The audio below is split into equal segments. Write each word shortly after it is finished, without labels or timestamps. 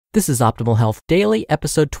This is Optimal Health Daily,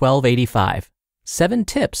 episode 1285, 7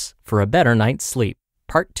 Tips for a Better Night's Sleep,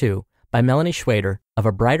 Part 2, by Melani Schweder of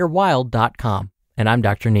abrighterwild.com, and I'm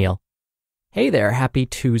Dr. Neil. Hey there, happy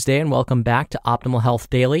Tuesday, and welcome back to Optimal Health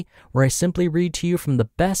Daily, where I simply read to you from the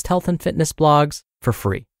best health and fitness blogs for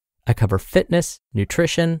free. I cover fitness,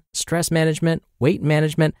 nutrition, stress management, weight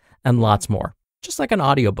management, and lots more, just like an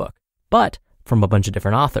audiobook, but from a bunch of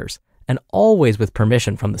different authors, and always with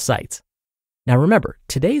permission from the sites. Now remember,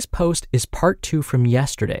 today's post is part 2 from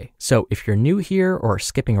yesterday, so if you're new here or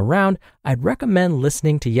skipping around, I'd recommend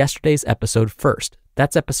listening to yesterday's episode first.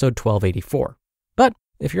 That's episode 1284. But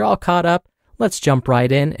if you're all caught up, let's jump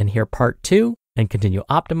right in and hear part 2 and continue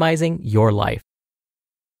optimizing your life.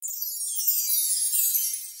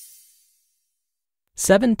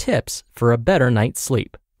 7 Tips for a Better Night's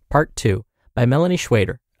Sleep, Part 2, by Melani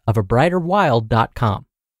Schweder of abrighterwild.com.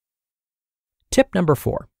 Tip number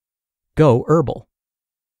 4. Go herbal.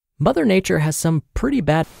 Mother Nature has some pretty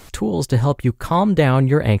bad tools to help you calm down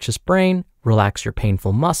your anxious brain, relax your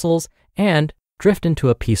painful muscles, and drift into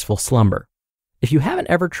a peaceful slumber. If you haven't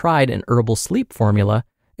ever tried an herbal sleep formula,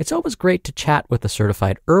 it's always great to chat with a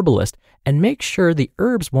certified herbalist and make sure the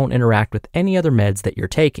herbs won't interact with any other meds that you're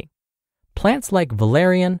taking. Plants like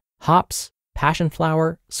valerian, hops,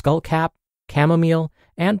 passionflower, skullcap, chamomile,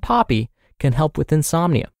 and poppy can help with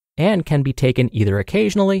insomnia and can be taken either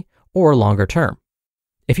occasionally or longer term.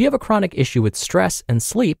 If you have a chronic issue with stress and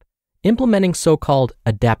sleep, implementing so-called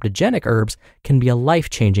adaptogenic herbs can be a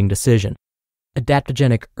life-changing decision.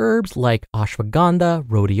 Adaptogenic herbs like ashwagandha,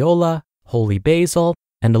 rhodiola, holy basil,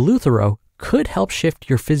 and eleuthero could help shift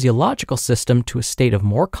your physiological system to a state of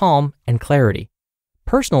more calm and clarity.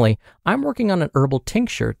 Personally, I'm working on an herbal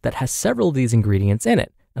tincture that has several of these ingredients in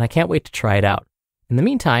it, and I can't wait to try it out. In the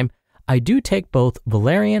meantime, I do take both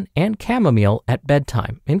valerian and chamomile at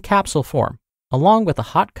bedtime in capsule form, along with a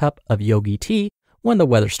hot cup of yogi tea when the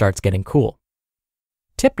weather starts getting cool.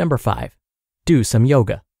 Tip number 5. Do some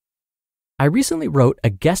yoga. I recently wrote a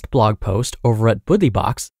guest blog post over at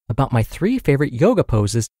Buddhibox about my 3 favorite yoga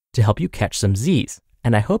poses to help you catch some Z's,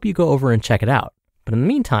 and I hope you go over and check it out. But in the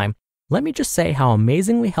meantime, let me just say how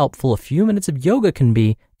amazingly helpful a few minutes of yoga can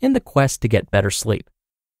be in the quest to get better sleep.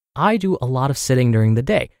 I do a lot of sitting during the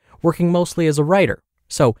day, working mostly as a writer,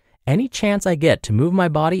 so any chance I get to move my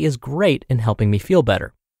body is great in helping me feel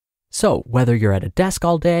better. So whether you're at a desk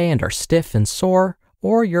all day and are stiff and sore,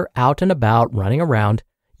 or you're out and about running around,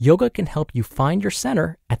 yoga can help you find your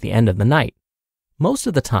center at the end of the night. Most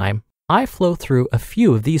of the time, I flow through a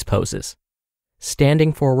few of these poses: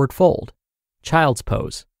 standing forward fold, child's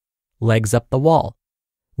pose, legs up the wall,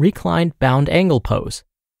 reclined bound angle pose,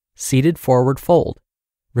 seated forward fold,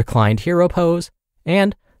 reclined hero pose,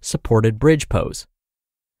 and supported bridge pose.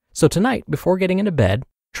 So tonight, before getting into bed,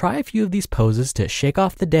 try a few of these poses to shake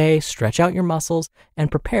off the day, stretch out your muscles, and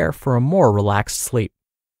prepare for a more relaxed sleep.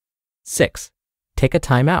 6. Take a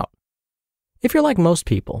time out. If you're like most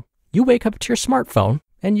people, you wake up to your smartphone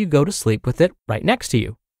and you go to sleep with it right next to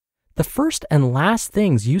you. The first and last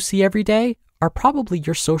things you see every day are probably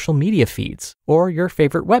your social media feeds or your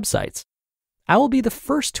favorite websites. I will be the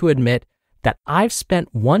first to admit that I've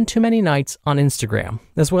spent one too many nights on Instagram,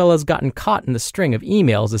 as well as gotten caught in the string of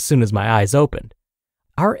emails as soon as my eyes opened.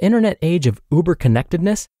 Our internet age of uber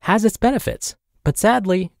connectedness has its benefits, but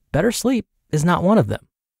sadly, better sleep is not one of them.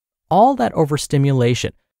 All that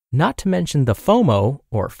overstimulation, not to mention the FOMO,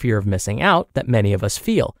 or fear of missing out, that many of us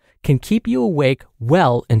feel, can keep you awake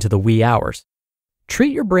well into the wee hours.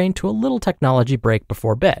 Treat your brain to a little technology break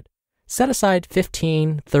before bed. Set aside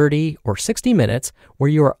 15, 30, or 60 minutes where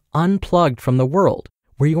you are unplugged from the world,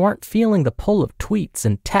 where you aren't feeling the pull of tweets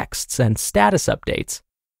and texts and status updates.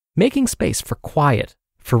 Making space for quiet,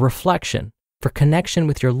 for reflection, for connection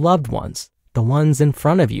with your loved ones, the ones in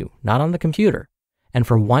front of you, not on the computer, and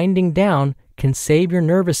for winding down can save your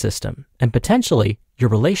nervous system and potentially your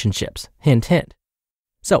relationships, hint, hint.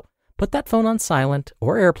 So put that phone on silent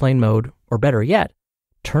or airplane mode, or better yet,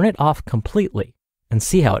 turn it off completely and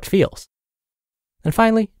see how it feels. And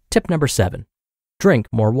finally, tip number 7, drink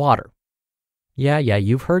more water. Yeah,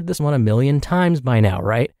 you've heard this one a million times by now,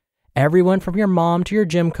 right? Everyone from your mom to your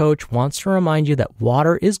gym coach wants to remind you that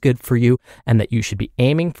water is good for you and that you should be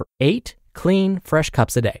aiming for 8 clean, fresh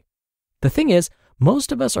cups a day. The thing is,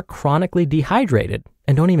 most of us are chronically dehydrated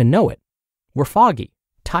and don't even know it. We're foggy,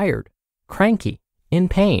 tired, cranky, in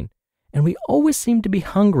pain, and we always seem to be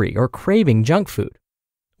hungry or craving junk food.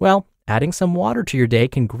 Well, adding some water to your day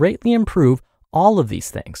can greatly improve all of these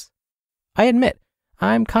things. I admit,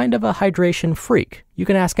 I'm kind of a hydration freak. You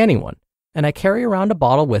can ask anyone. And I carry around a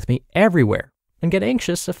bottle with me everywhere and get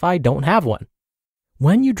anxious if I don't have one.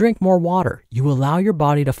 When you drink more water, you allow your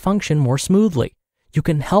body to function more smoothly. You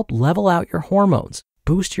can help level out your hormones,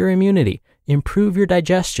 boost your immunity, improve your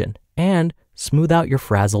digestion, and smooth out your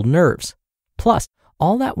frazzled nerves. Plus,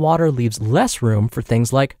 all that water leaves less room for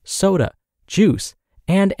things like soda, juice,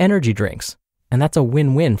 and energy drinks. And that's a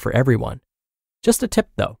win-win for everyone. Just a tip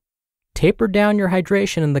though, taper down your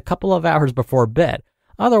hydration in the couple of hours before bed.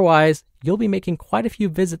 Otherwise, you'll be making quite a few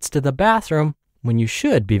visits to the bathroom when you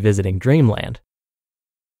should be visiting dreamland.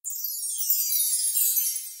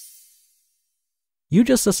 You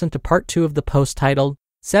just listened to part 2 of the post titled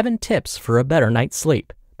 7 Tips for a Better Night's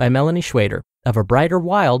Sleep by Melani Schweder of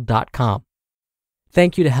abrighterwild.com.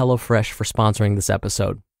 Thank you to HelloFresh for sponsoring this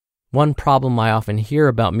episode. One problem I often hear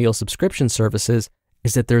about meal subscription services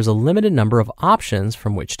is that there's a limited number of options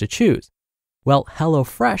from which to choose. Well,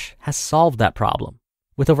 HelloFresh has solved that problem.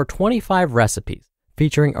 With over 25 recipes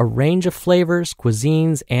featuring a range of flavors,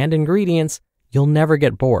 cuisines, and ingredients, you'll never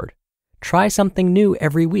get bored. Try something new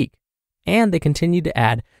every week. And they continue to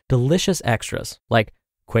add delicious extras like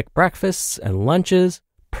quick breakfasts and lunches,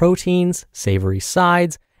 proteins, savory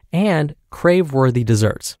sides, and crave-worthy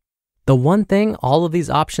desserts. The one thing all of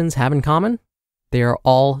these options have in common? They are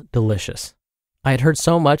all delicious. I had heard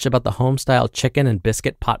so much about the home-style chicken and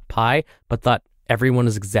biscuit pot pie, but thought everyone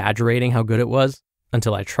was exaggerating how good it was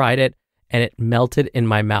until I tried it, and it melted in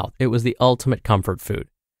my mouth. It was the ultimate comfort food.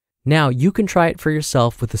 Now you can try it for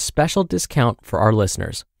yourself with a special discount for our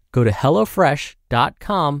listeners. Go to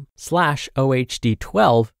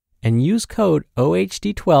hellofresh.com/OHD12 and use code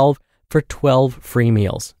OHD12 for 12 free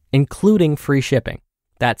meals, including free shipping.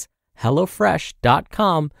 That's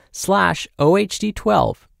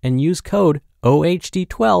hellofresh.com/OHD12 and use code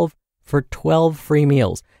OHD12 for 12 free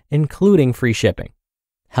meals, including free shipping.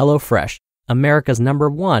 HelloFresh, America's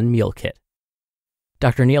 #1 meal kit.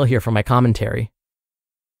 Dr. Neil here for my commentary.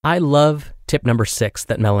 I love tip number 6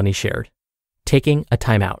 that Melani shared. Taking a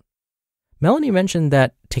timeout. Melani mentioned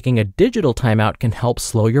that taking a digital timeout can help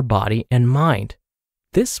slow your body and mind.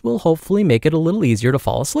 This will hopefully make it a little easier to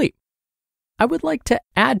fall asleep. I would like to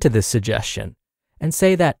add to this suggestion and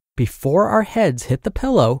say that before our heads hit the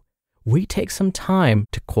pillow, we take some time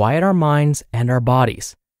to quiet our minds and our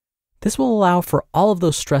bodies. This will allow for all of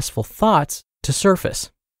those stressful thoughts to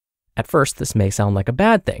surface. At first, this may sound like a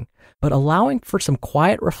bad thing, but allowing for some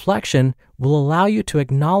quiet reflection will allow you to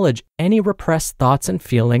acknowledge any repressed thoughts and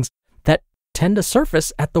feelings that tend to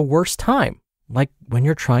surface at the worst time, like when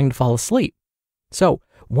you're trying to fall asleep. So,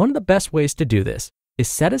 one of the best ways to do this is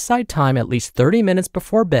set aside time at least 30 minutes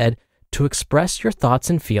before bed to express your thoughts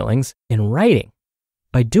and feelings in writing.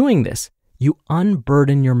 By doing this, you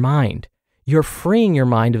unburden your mind. You're freeing your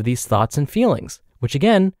mind of these thoughts and feelings, which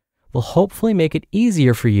again, will hopefully make it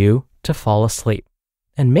easier for you to fall asleep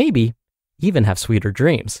and maybe even have sweeter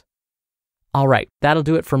dreams. All right, that'll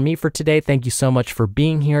do it for me for today. Thank you so much for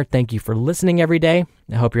being here. Thank you for listening every day.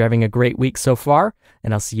 I hope you're having a great week so far,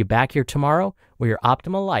 and I'll see you back here tomorrow where your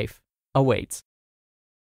optimal life awaits.